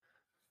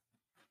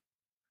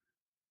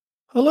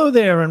Hello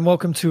there, and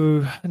welcome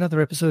to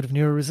another episode of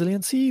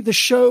Neuroresiliency, the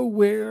show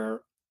where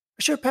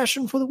I share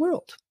passion for the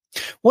world.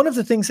 One of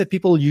the things that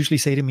people usually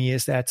say to me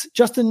is that,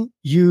 Justin,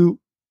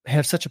 you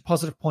have such a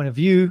positive point of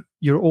view.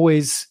 You're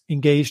always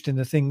engaged in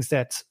the things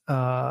that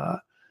are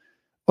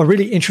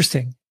really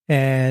interesting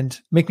and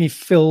make me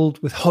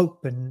filled with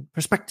hope and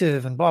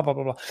perspective and blah, blah,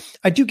 blah, blah.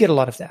 I do get a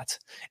lot of that.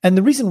 And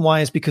the reason why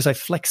is because I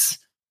flex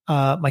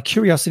my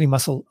curiosity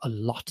muscle a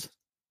lot.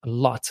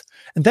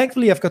 And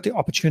thankfully, I've got the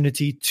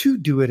opportunity to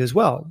do it as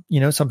well. You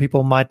know, some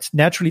people might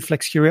naturally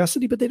flex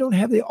curiosity, but they don't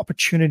have the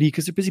opportunity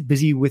because they're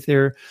busy with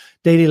their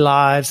daily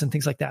lives and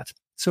things like that.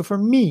 So for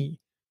me,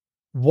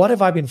 what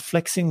have I been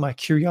flexing my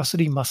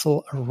curiosity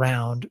muscle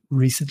around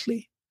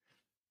recently?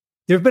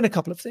 There have been a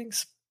couple of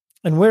things.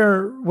 And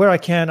where I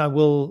can, I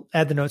will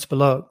add the notes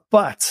below.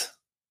 But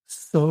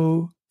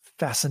so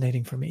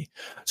fascinating for me.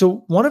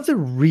 So one of the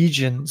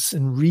regions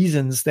and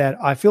reasons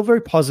that I feel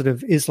very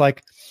positive is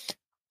like,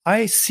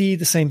 I see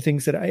the same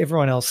things that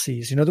everyone else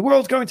sees. You know, the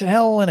world's going to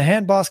hell in a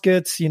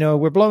handbasket. You know,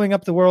 we're blowing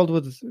up the world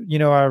with, you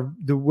know,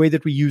 the way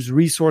that we use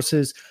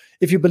resources.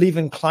 If you believe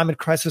in climate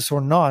crisis or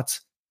not,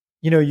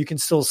 you know, you can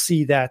still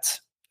see that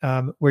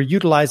we're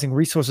utilizing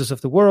resources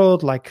of the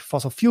world like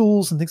fossil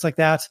fuels and things like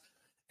that,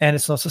 and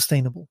it's not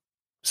sustainable.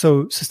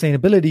 So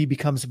sustainability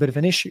becomes a bit of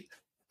an issue.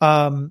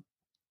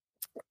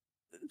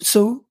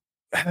 So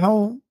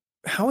how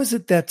is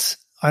it that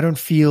I don't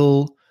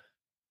feel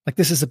like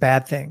this is a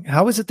bad thing?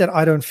 How is it that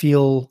I don't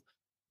feel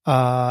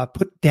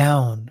put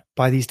down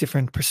by these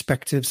different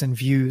perspectives and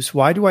views?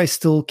 Why do I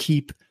still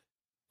keep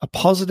a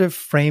positive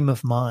frame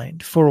of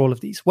mind for all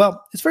of these?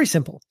 Well, it's very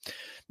simple.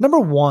 Number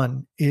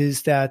one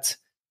is that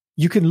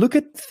you can look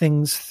at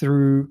things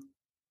through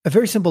a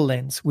very simple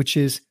lens, which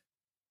is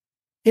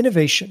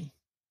innovation.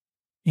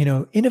 You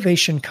know,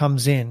 innovation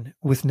comes in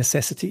with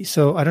necessity.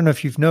 So I don't know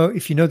if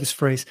you know this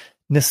phrase,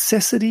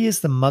 necessity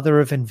is the mother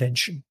of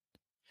invention.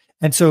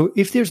 And so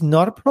if there's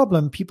not a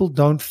problem, people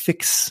don't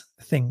fix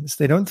things.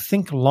 They don't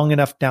think long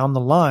enough down the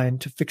line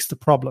to fix the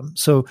problem.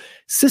 So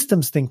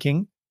systems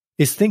thinking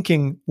is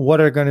thinking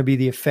what are going to be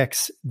the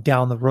effects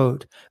down the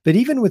road. But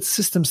even with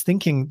systems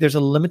thinking, there's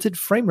a limited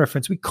frame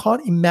reference. We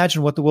can't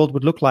imagine what the world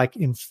would look like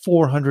in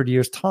 400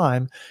 years'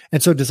 time.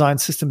 And so design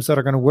systems that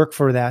are going to work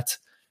for that.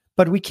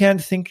 But we can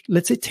think,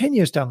 let's say 10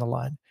 years down the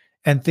line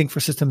and think for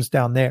systems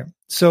down there.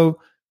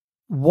 So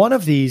one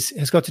of these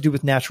has got to do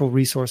with natural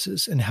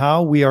resources and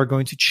how we are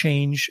going to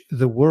change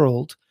the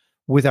world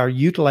with our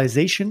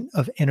utilization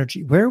of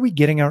energy. Where are we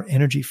getting our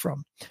energy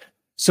from?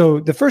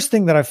 So the first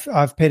thing that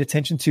I've paid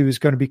attention to is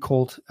going to be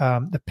called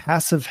the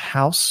passive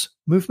house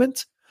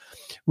movement,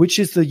 which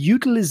is the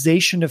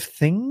utilization of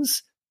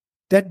things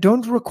that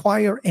don't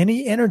require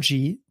any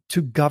energy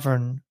to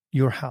govern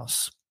your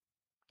house.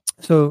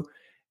 So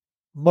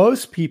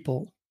most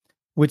people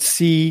would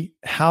see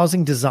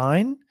housing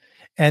design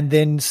and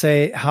then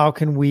say, how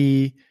can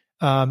we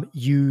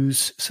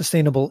use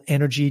sustainable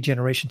energy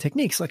generation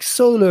techniques like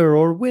solar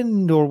or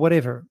wind or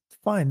whatever?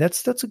 Fine,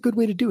 that's a good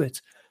way to do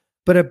it.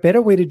 But a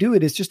better way to do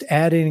it is just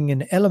adding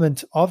an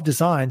element of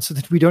design so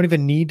that we don't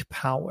even need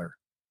power.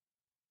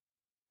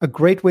 A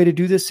great way to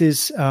do this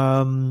is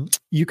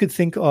you could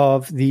think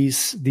of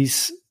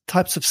these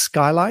types of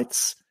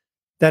skylights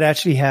that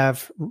actually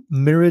have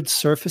mirrored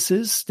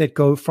surfaces that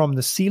go from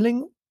the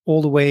ceiling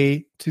all the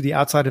way to the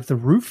outside of the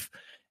roof.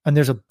 And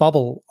there's a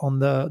bubble on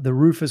the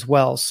roof as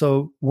well.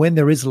 So when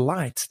there is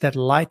light, that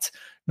light,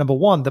 number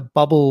one, the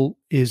bubble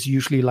is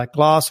usually like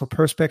glass or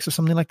perspex or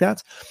something like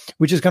that,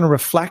 which is going to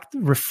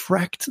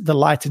refract the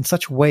light in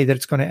such a way that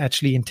it's going to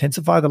actually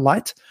intensify the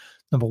light,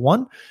 number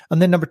one.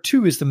 And then number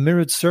two is the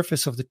mirrored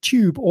surface of the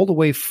tube all the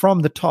way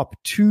from the top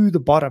to the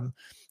bottom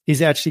is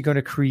actually going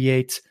to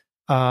create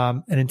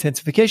an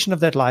intensification of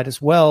that light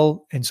as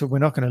well. And so we're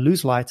not going to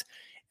lose light.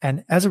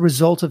 And as a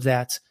result of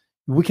that,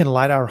 we can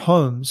light our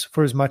homes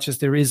for as much as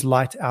there is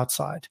light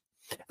outside.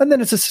 And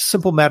then it's a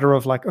simple matter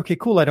of like, okay,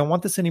 cool, I don't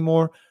want this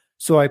anymore.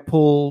 So I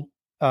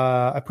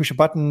push a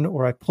button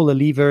or I pull a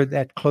lever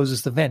that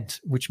closes the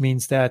vent, which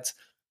means that,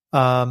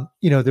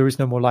 there is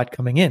no more light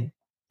coming in.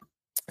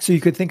 So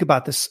you could think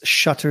about this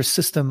shutter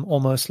system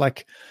almost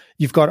like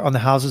you've got on the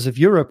houses of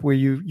Europe where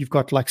you've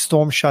got like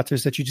storm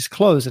shutters that you just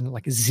close and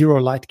like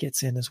zero light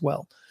gets in as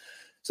well.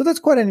 So that's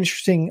quite an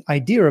interesting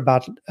idea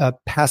about a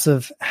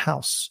passive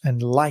house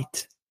and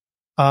light.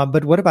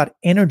 But what about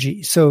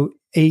energy? So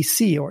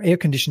AC or air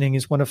conditioning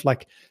is one of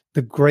like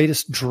the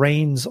greatest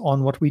drains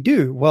on what we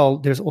do. Well,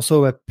 there's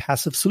also a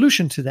passive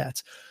solution to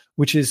that,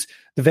 which is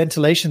the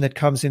ventilation that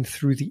comes in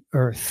through the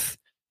earth.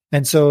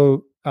 And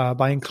so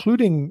by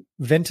including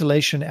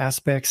ventilation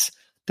aspects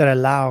that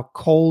allow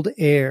cold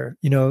air,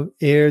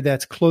 air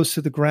that's close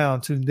to the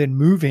ground to then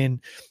move in,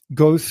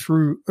 go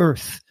through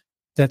earth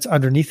that's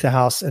underneath the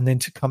house and then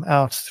to come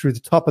out through the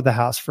top of the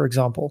house, for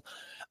example,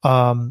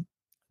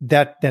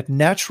 that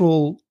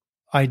natural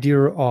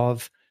idea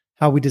of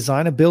how we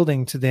design a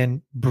building to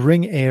then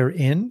bring air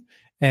in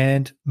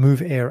and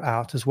move air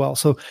out as well.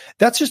 So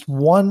that's just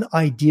one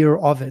idea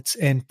of it.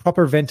 And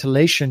proper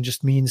ventilation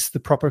just means the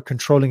proper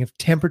controlling of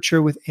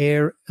temperature with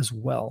air as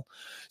well.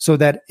 So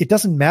that it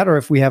doesn't matter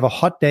if we have a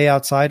hot day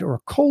outside or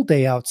a cold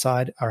day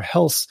outside, our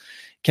health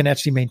can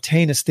actually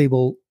maintain a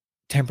stable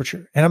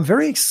temperature. And I'm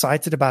very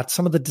excited about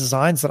some of the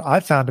designs that I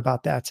found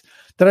about that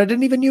I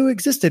didn't even know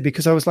existed,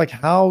 because I was like,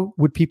 how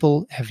would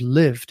people have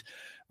lived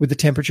with the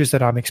temperatures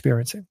that I'm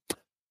experiencing?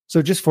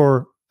 So just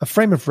for a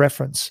frame of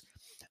reference,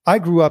 I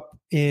grew up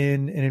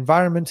in an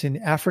environment in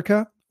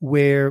Africa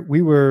where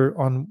we were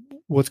on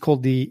what's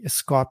called the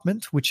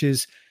escarpment, which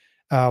is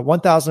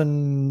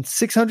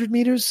 1,600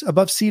 meters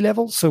above sea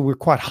level. So we're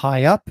quite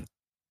high up.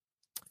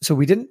 So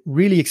we didn't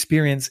really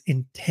experience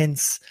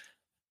intense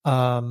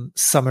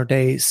summer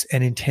days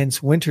and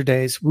intense winter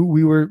days.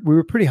 We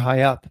were pretty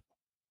high up.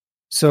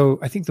 So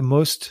I think the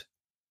most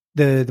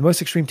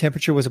extreme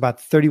temperature was about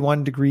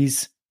 31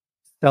 degrees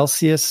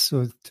Celsius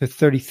to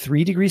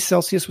 33 degrees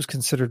Celsius was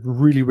considered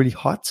really, really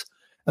hot.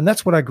 And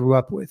that's what I grew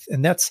up with.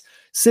 And that's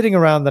sitting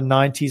around the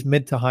 90s,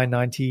 mid to high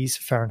 90s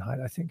Fahrenheit,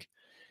 I think.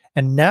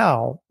 And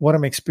now what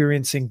I'm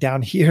experiencing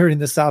down here in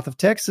the south of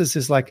Texas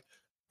is like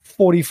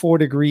 44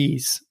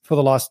 degrees for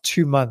the last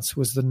 2 months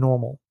was the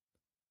normal.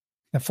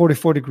 And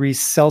 44 degrees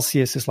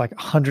Celsius is like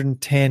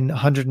 110,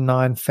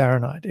 109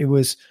 Fahrenheit. It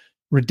was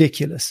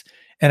ridiculous.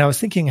 And I was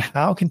thinking,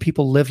 how can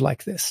people live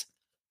like this?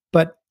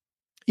 But,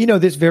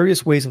 there's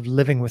various ways of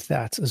living with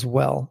that as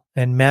well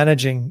and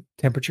managing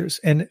temperatures.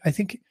 And I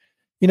think,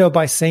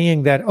 by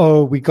saying that,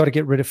 we got to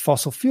get rid of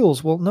fossil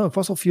fuels. Well, no,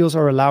 fossil fuels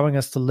are allowing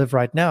us to live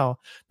right now.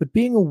 But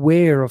being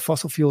aware of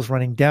fossil fuels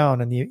running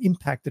down and the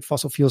impact that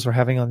fossil fuels are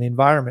having on the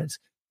environment,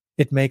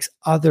 it makes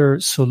other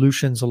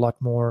solutions a lot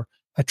more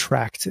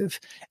attractive.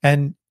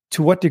 And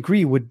to what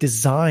degree would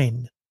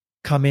design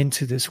come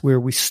into this, where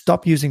we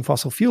stop using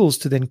fossil fuels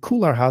to then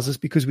cool our houses,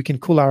 because we can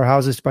cool our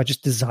houses by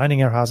just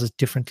designing our houses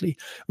differently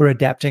or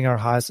adapting our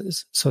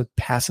houses so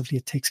passively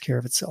it takes care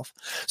of itself.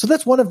 So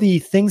that's one of the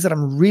things that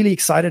I'm really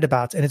excited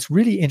about. And it's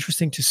really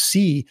interesting to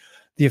see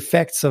the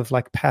effects of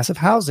like passive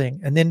housing,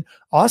 and then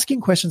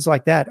asking questions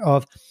like that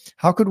of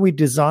how could we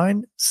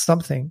design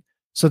something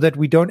so that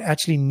we don't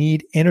actually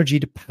need energy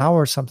to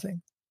power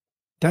something.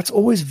 That's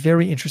always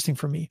very interesting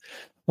for me.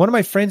 One of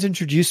my friends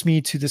introduced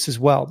me to this as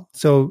well.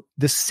 So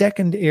the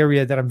second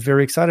area that I'm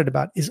very excited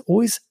about is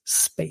always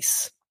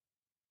space.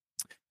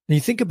 And you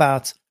think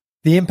about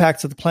the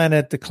impacts of the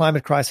planet, the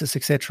climate crisis,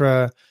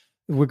 etc.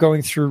 We're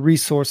going through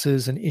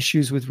resources and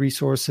issues with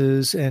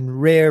resources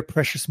and rare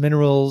precious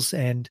minerals.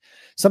 And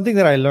something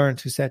that I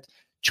learned is that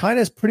China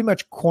has pretty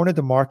much cornered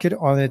the market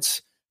on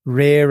its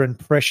rare and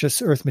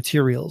precious earth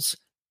materials.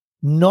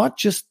 Not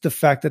just the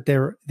fact that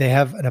they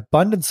have an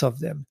abundance of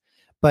them,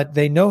 but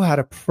they know how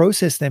to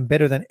process them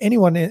better than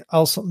anyone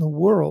else in the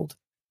world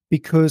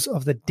because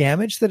of the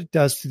damage that it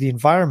does to the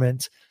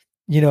environment.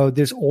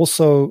 There's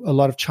also a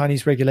lot of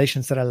Chinese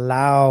regulations that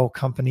allow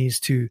companies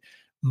to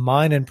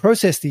mine and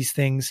process these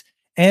things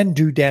and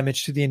do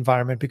damage to the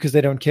environment because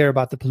they don't care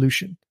about the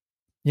pollution.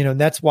 And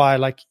that's why, a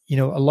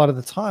lot of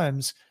the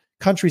times,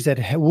 countries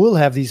that will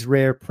have these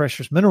rare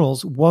precious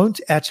minerals won't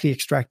actually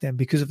extract them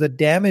because of the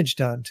damage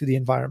done to the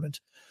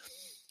environment.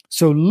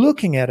 So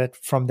looking at it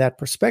from that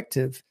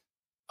perspective,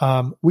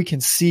 we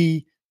can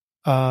see,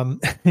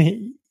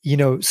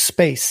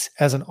 space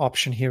as an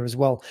option here as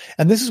well.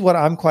 And this is what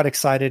I'm quite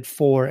excited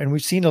for. And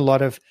we've seen a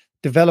lot of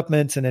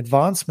development and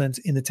advancement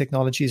in the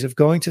technologies of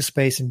going to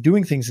space and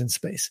doing things in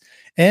space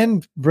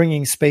and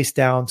bringing space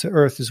down to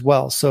Earth as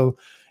well. So,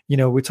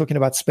 we're talking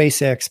about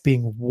SpaceX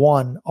being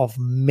one of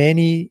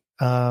many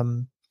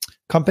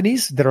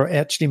companies that are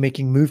actually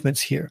making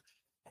movements here.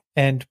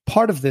 And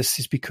part of this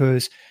is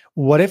because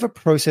whatever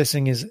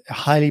processing is a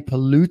highly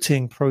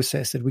polluting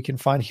process that we can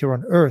find here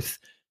on Earth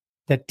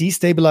that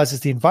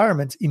destabilizes the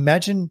environment,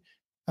 imagine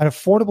an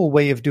affordable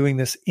way of doing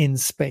this in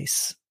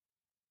space.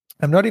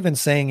 I'm not even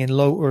saying in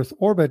low Earth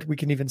orbit. We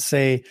can even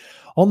say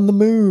on the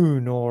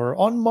moon or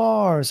on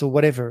Mars or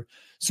whatever.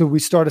 So we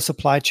start a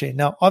supply chain.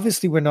 Now,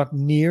 obviously, we're not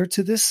near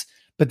to this,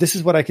 but this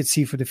is what I could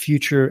see for the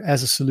future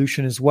as a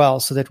solution as well,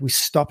 so that we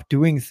stop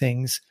doing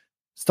things,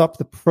 stop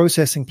the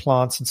processing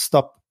plants, and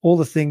stop all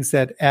the things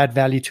that add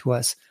value to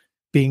us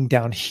being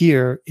down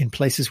here in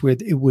places where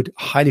it would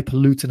highly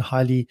pollute and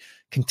highly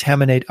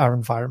contaminate our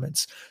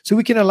environments. So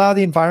we can allow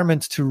the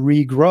environment to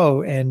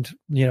regrow and,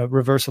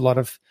 reverse a lot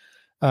of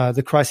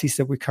the crises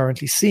that we're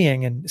currently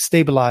seeing and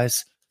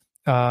stabilize,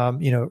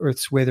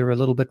 Earth's weather a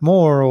little bit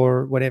more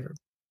or whatever.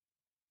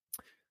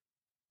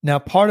 Now,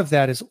 part of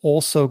that is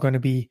also going to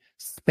be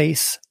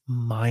space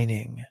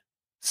mining.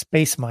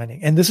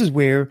 And this is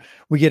where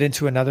we get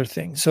into another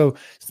thing. So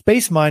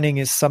space mining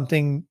is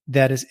something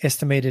that is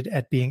estimated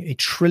at being $1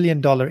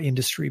 trillion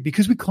industry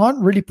because we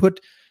can't really put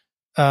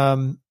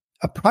a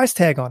price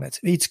tag on it.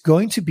 It's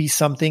going to be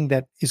something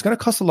that is going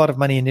to cost a lot of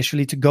money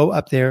initially to go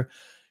up there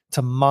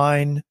to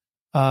mine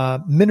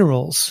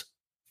minerals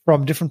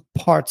from different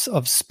parts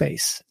of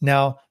space.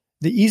 Now,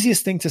 the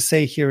easiest thing to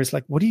say here is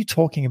what are you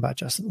talking about,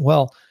 Justin?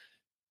 Well,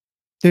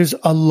 there's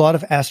a lot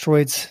of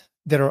asteroids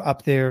that are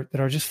up there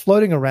that are just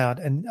floating around.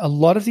 And a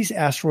lot of these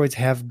asteroids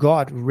have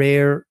got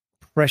rare,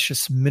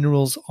 precious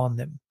minerals on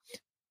them.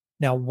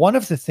 Now, one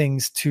of the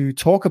things to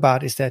talk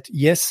about is that,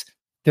 yes,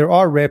 there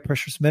are rare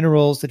precious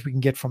minerals that we can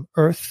get from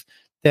Earth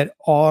that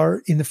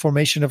are in the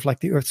formation of like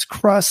the Earth's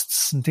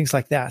crusts and things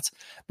like that.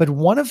 But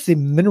one of the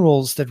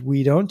minerals that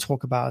we don't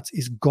talk about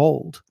is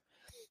gold.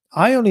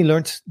 I only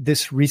learned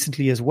this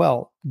recently as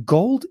well.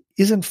 Gold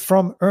isn't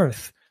from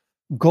Earth.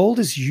 Gold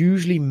is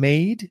usually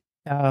made,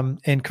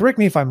 and correct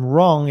me if I'm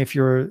wrong, if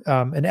you're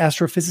an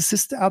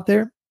astrophysicist out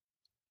there,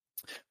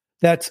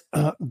 that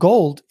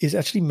gold is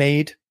actually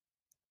made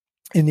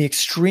in the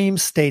extreme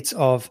states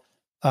of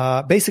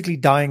basically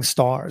dying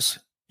stars.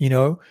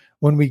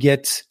 When we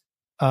get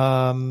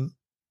the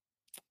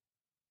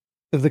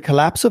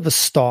collapse of a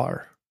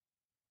star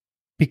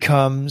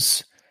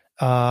becomes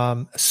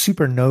a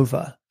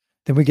supernova.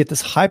 Then we get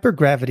this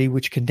hypergravity,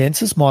 which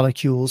condenses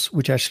molecules,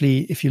 which actually,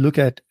 if you look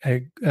at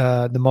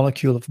the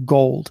molecule of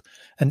gold,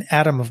 an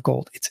atom of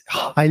gold, it's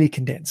highly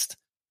condensed.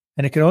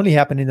 And it can only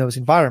happen in those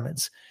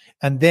environments.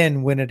 And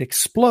then when it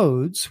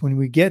explodes, when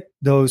we get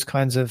those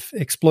kinds of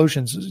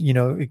explosions,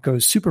 it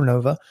goes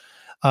supernova,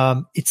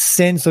 it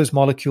sends those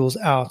molecules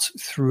out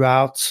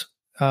throughout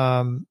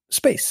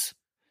space.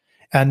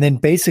 And then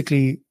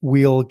basically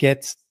we'll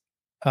get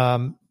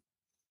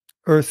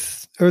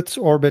Earth's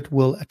orbit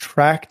will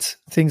attract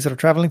things that are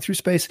traveling through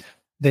space.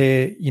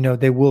 They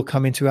will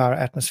come into our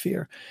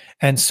atmosphere.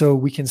 And so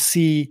we can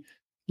see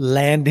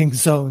landing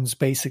zones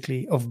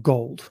basically of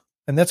gold.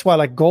 And that's why,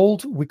 like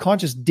gold, we can't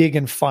just dig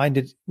and find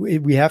it.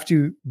 We have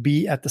to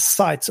be at the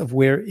sites of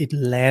where it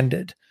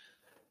landed.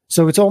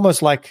 So it's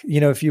almost like,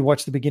 if you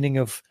watch the beginning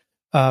of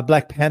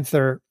Black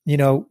Panther,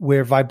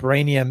 where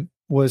vibranium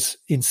was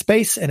in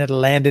space and it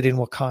landed in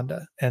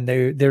Wakanda. And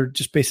they're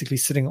just basically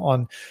sitting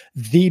on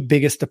the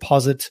biggest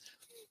deposit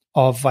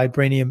of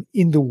vibranium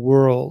in the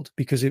world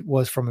because it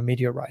was from a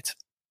meteorite.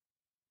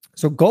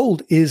 So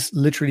gold is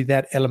literally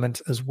that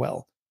element as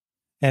well.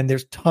 And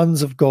there's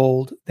tons of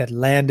gold that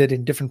landed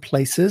in different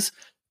places.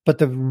 But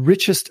the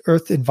richest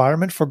Earth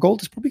environment for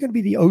gold is probably going to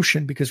be the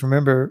ocean, because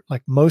remember,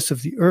 like most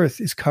of the Earth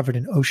is covered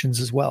in oceans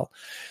as well.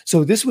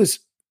 So this was,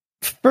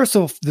 first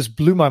off, this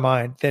blew my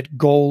mind that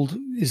gold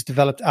is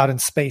developed out in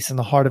space in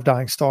the heart of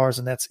dying stars,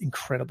 and that's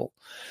incredible.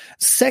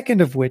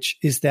 Second of which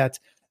is that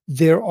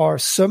there are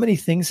so many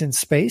things in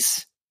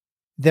space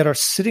that are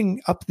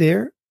sitting up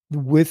there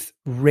with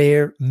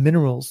rare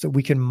minerals that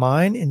we can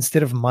mine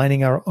instead of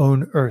mining our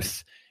own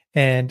Earth.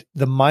 And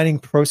the mining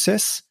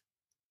process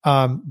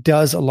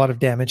does a lot of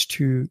damage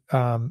to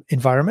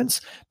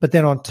environments. But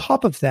then on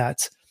top of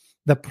that,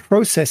 the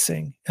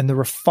processing and the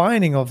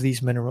refining of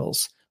these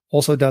minerals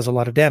also does a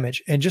lot of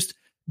damage. And just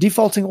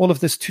defaulting all of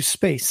this to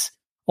space,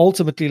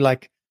 ultimately,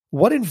 like,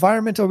 what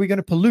environment are we going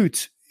to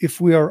pollute if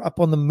we are up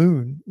on the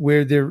moon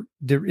where there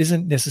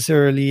isn't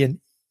necessarily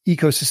an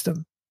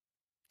ecosystem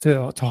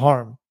to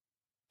harm?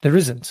 There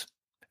isn't.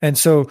 And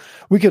so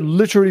we could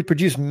literally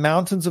produce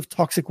mountains of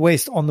toxic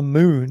waste on the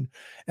moon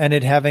and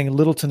it having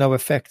little to no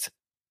effect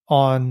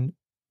on,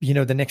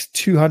 the next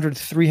 200,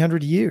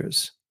 300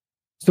 years.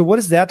 So what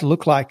does that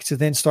look like to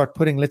then start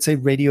putting, let's say,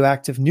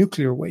 radioactive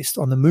nuclear waste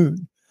on the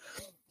moon?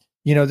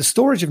 The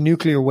storage of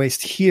nuclear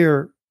waste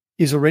here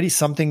is already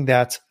something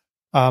that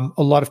a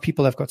lot of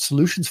people have got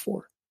solutions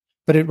for,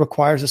 but it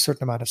requires a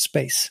certain amount of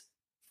space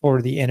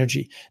for the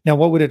energy. Now,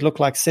 what would it look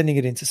like sending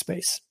it into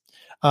space?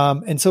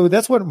 And so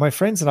that's what my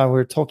friends and I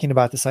were talking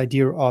about, this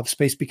idea of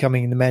space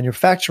becoming the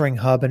manufacturing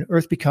hub and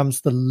Earth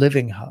becomes the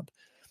living hub.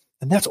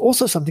 And that's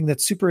also something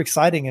that's super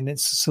exciting. And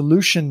it's a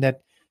solution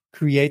that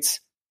creates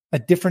a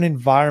different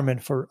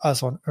environment for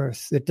us on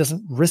Earth that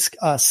doesn't risk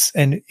us,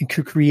 and it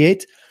could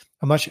create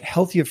a much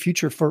healthier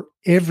future for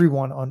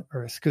everyone on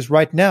Earth. Because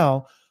right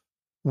now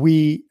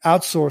we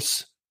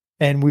outsource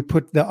and we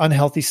put the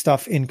unhealthy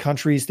stuff in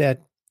countries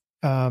that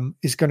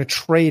is going to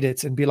trade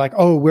it and be like,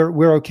 oh,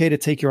 we're okay to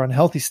take your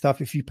unhealthy stuff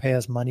if you pay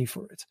us money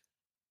for it.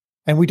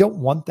 And we don't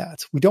want that.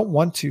 We don't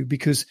want to,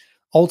 because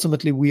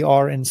ultimately we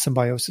are in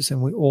symbiosis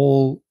and we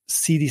all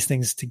see these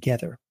things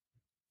together.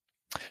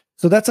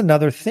 So that's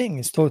another thing,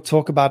 is to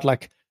talk about,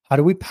 like, how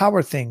do we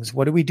power things?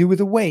 What do we do with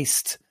the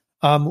waste?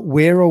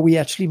 Where are we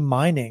actually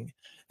mining?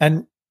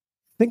 And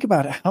think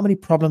about how many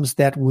problems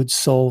that would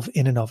solve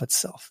in and of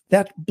itself.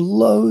 That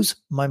blows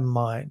my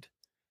mind.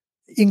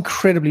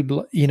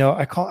 Incredibly,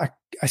 I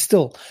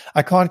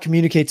can't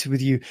communicate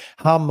with you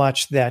how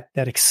much that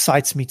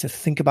excites me to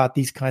think about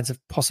these kinds of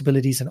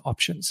possibilities and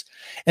options,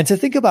 and to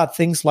think about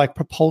things like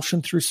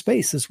propulsion through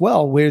space as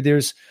well, where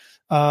there's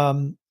a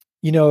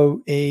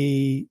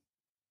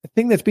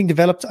thing that's being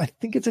developed. I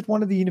think it's at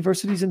one of the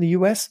universities in the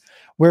US,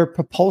 where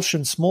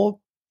propulsion,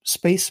 small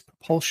space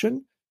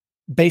propulsion,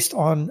 based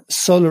on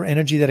solar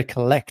energy that it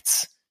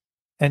collects,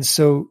 and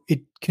so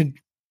it can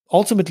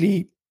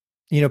ultimately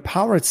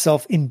power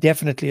itself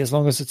indefinitely, as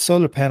long as its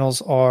solar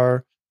panels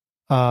are,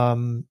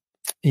 clean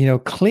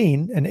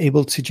and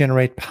able to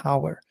generate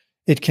power.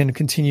 It can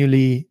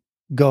continually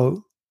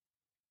go,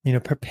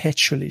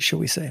 perpetually, shall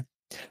we say.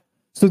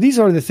 So these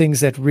are the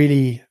things that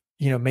really,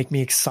 make me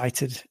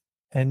excited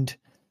And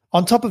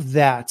on top of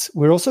that,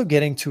 we're also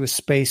getting to a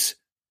space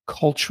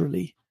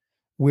culturally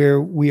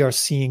where we are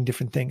seeing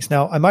different things.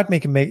 Now, I might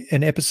make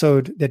an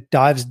episode that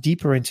dives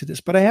deeper into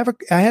this, but I had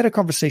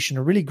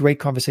a really great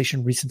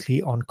conversation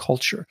recently on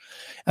culture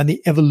and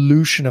the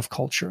evolution of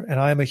culture. And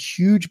I am a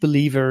huge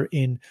believer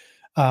in,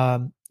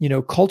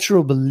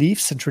 cultural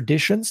beliefs and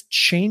traditions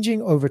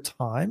changing over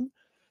time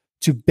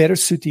to better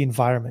suit the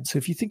environment. So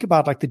if you think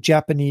about like the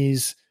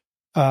Japanese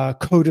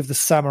code of the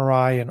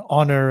samurai and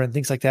honor and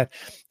things like that,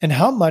 and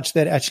how much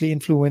that actually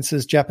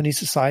influences Japanese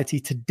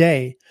society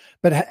today,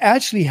 but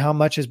actually how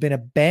much has been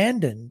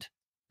abandoned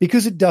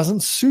because it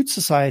doesn't suit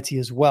society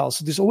as well.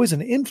 So there's always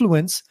an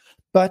influence,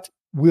 but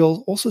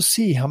we'll also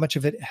see how much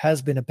of it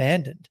has been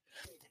abandoned.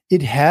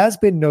 It has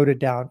been noted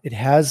down. It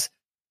has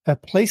a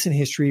place in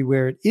history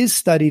where it is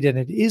studied and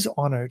it is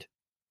honored,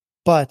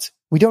 but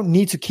we don't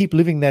need to keep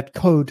living that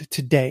code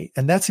today.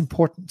 And that's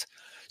important.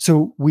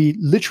 So we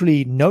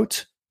literally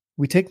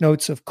we take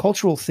notes of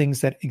cultural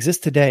things that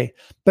exist today,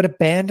 but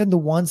abandon the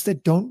ones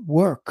that don't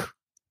work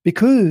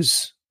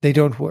because they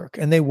don't work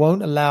and they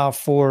won't allow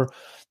for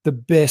the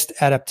best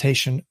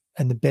adaptation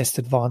and the best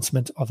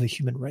advancement of the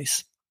human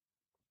race.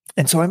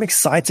 And so I'm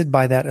excited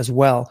by that as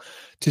well,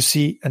 to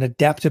see an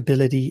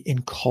adaptability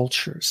in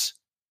cultures.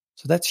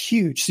 So that's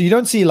huge. So you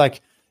don't see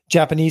like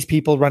Japanese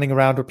people running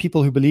around, or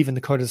people who believe in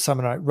the code of the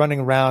samurai running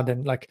around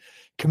and like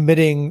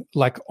committing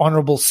like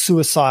honorable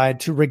suicide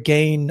to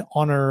regain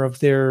honor of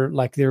their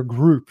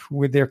group,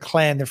 with their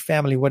clan, their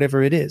family,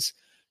 whatever it is.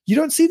 You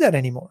don't see that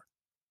anymore.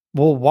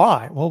 Well,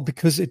 why? Well,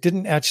 because it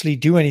didn't actually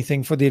do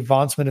anything for the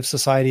advancement of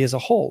society as a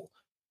whole.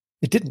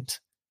 It didn't.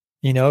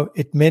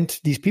 It meant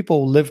these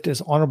people lived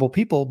as honorable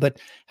people, but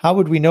how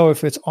would we know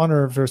if it's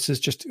honor versus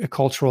just a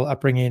cultural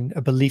upbringing,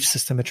 a belief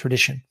system, a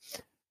tradition?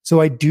 So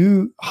I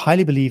do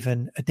highly believe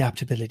in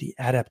adaptability,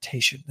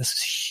 adaptation. This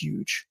is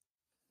huge.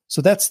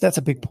 So that's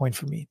a big point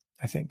for me,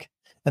 I think.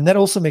 And that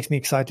also makes me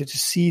excited to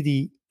see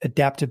the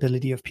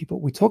adaptability of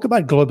people. We talk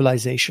about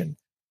globalization,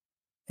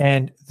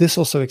 and this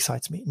also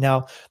excites me.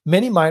 Now,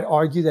 many might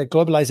argue that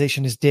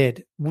globalization is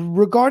dead.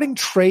 Regarding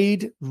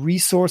trade,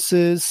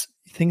 resources,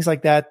 things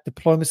like that,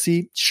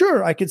 diplomacy,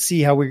 sure, I could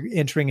see how we're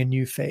entering a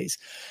new phase.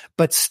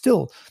 But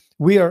still,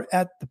 we are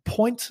at the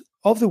point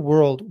of the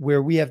world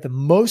where we have the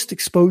most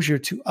exposure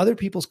to other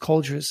people's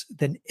cultures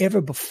than ever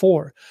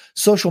before.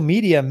 Social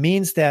media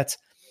means that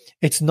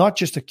it's not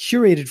just a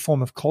curated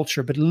form of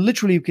culture, but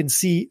literally you can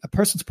see a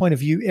person's point of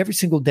view every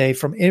single day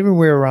from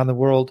everywhere around the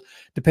world,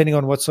 depending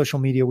on what social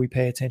media we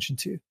pay attention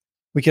to.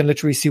 We can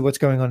literally see what's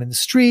going on in the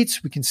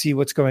streets. We can see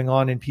what's going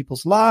on in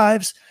people's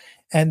lives.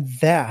 And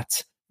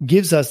that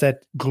gives us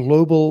that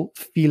global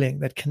feeling,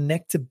 that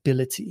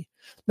connectability.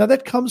 Now,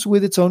 that comes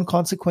with its own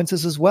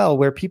consequences as well,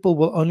 where people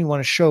will only want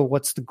to show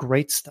what's the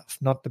great stuff,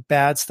 not the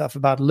bad stuff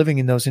about living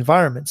in those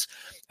environments.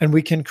 And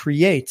we can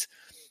create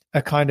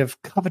a kind of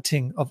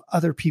coveting of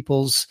other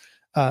people's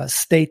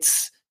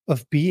states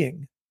of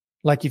being.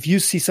 Like if you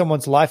see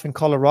someone's life in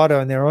Colorado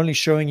and they're only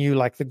showing you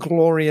like the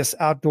glorious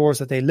outdoors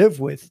that they live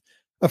with,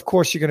 of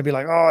course you're going to be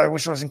like, oh, I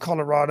wish I was in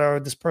Colorado.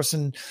 This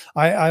person,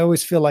 I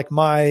always feel like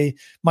my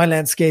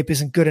landscape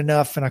isn't good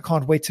enough and I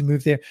can't wait to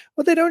move there.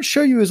 What they don't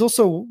show you is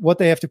also what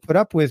they have to put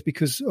up with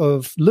because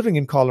of living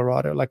in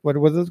Colorado. Like what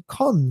are the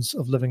cons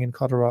of living in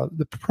Colorado,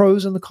 the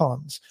pros and the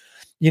cons,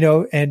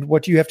 and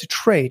what you have to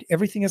trade.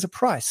 Everything has a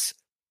price.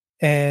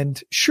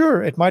 And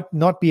sure, it might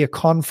not be a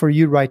con for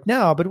you right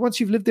now, but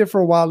once you've lived there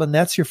for a while and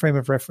that's your frame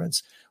of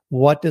reference,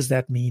 what does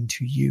that mean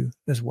to you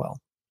as well?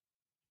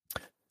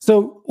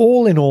 So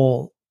all in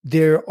all,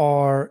 there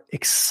are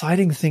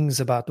exciting things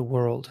about the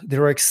world.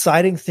 There are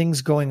exciting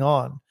things going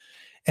on.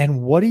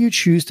 And what do you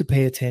choose to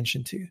pay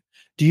attention to?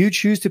 Do you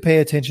choose to pay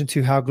attention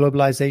to how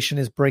globalization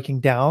is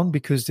breaking down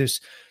because there's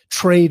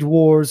trade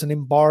wars and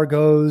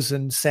embargoes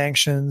and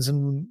sanctions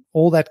and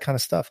all that kind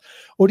of stuff?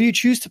 Or do you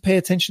choose to pay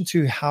attention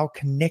to how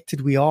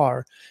connected we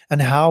are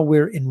and how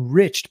we're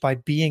enriched by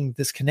being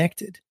this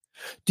connected?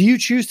 Do you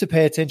choose to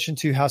pay attention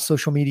to how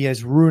social media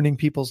is ruining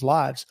people's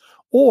lives,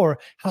 or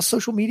how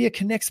social media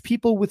connects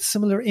people with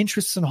similar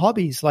interests and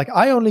hobbies? Like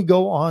I only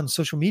go on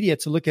social media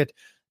to look at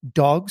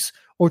dogs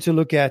or to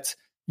look at,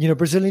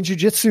 Brazilian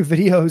jiu-jitsu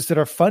videos that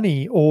are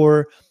funny,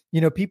 or,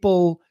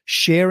 people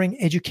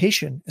sharing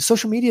education.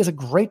 Social media is a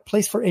great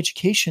place for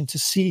education, to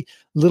see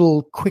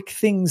little quick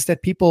things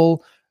that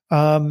people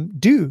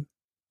do,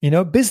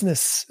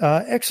 business,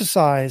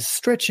 exercise,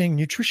 stretching,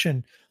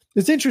 nutrition.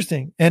 It's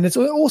interesting. And it's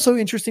also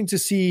interesting to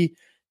see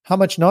how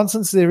much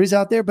nonsense there is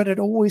out there, but it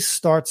always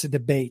starts a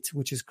debate,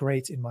 which is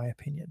great in my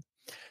opinion.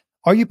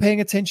 Are you paying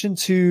attention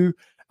to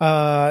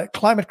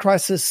climate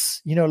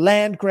crisis,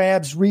 land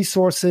grabs,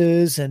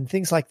 resources, and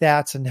things like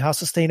that, and how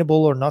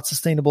sustainable or not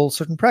sustainable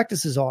certain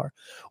practices are?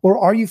 Or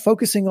are you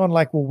focusing on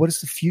like, well, what does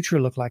the future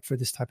look like for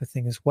this type of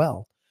thing as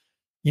well?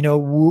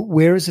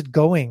 Where is it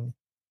going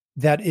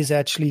that is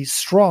actually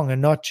strong,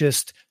 and not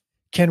just,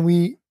 can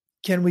we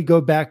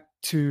go back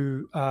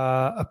to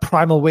a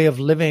primal way of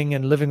living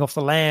and living off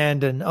the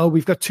land, and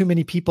we've got too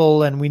many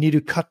people and we need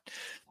to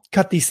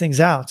cut these things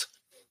out.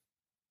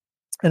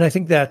 And I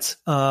think that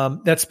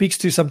that speaks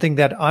to something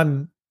that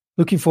I'm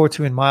looking forward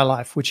to in my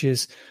life, which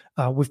is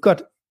we've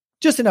got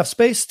just enough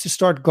space to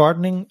start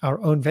gardening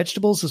our own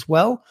vegetables as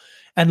well,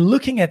 and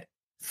looking at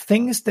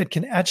things that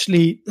can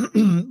actually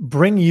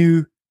bring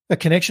you a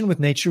connection with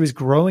nature is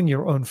growing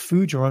your own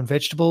food, your own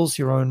vegetables,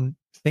 your own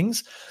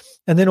things,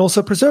 and then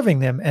also preserving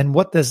them. And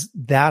what does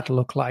that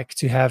look like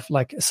to have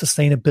like a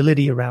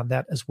sustainability around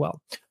that as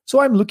well? So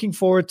I'm looking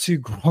forward to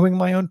growing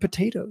my own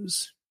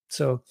potatoes.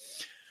 So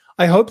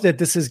I hope that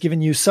this has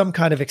given you some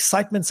kind of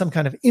excitement, some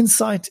kind of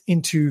insight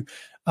into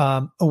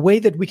a way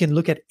that we can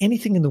look at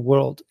anything in the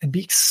world and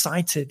be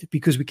excited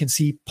because we can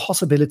see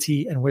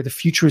possibility and where the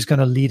future is going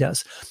to lead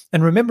us.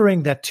 And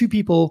remembering that two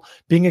people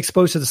being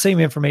exposed to the same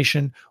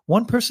information,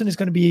 one person is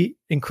going to be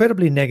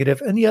incredibly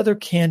negative and the other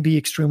can be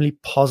extremely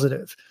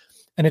positive.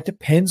 And it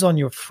depends on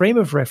your frame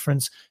of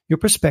reference, your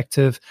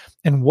perspective,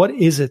 and what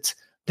is it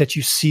that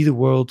you see the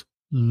world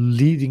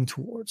leading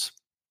towards.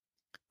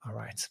 All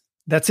right.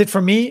 That's it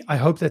from me. I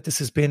hope that this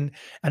has been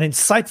an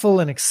insightful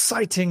and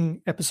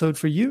exciting episode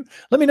for you.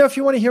 Let me know if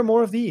you want to hear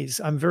more of these.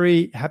 I'm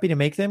very happy to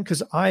make them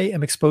because I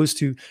am exposed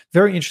to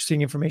very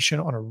interesting information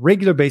on a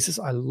regular basis.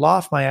 I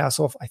laugh my ass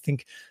off. I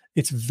think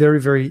it's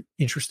very, very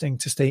interesting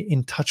to stay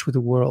in touch with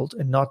the world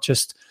and not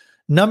just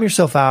numb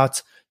yourself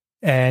out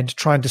and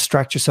try and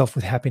distract yourself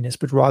with happiness,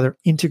 but rather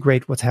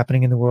integrate what's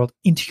happening in the world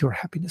into your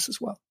happiness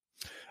as well.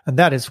 And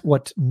that is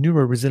what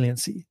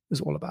neuroresiliency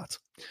is all about.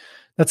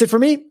 That's it for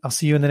me. I'll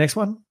see you in the next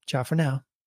one. Ciao for now.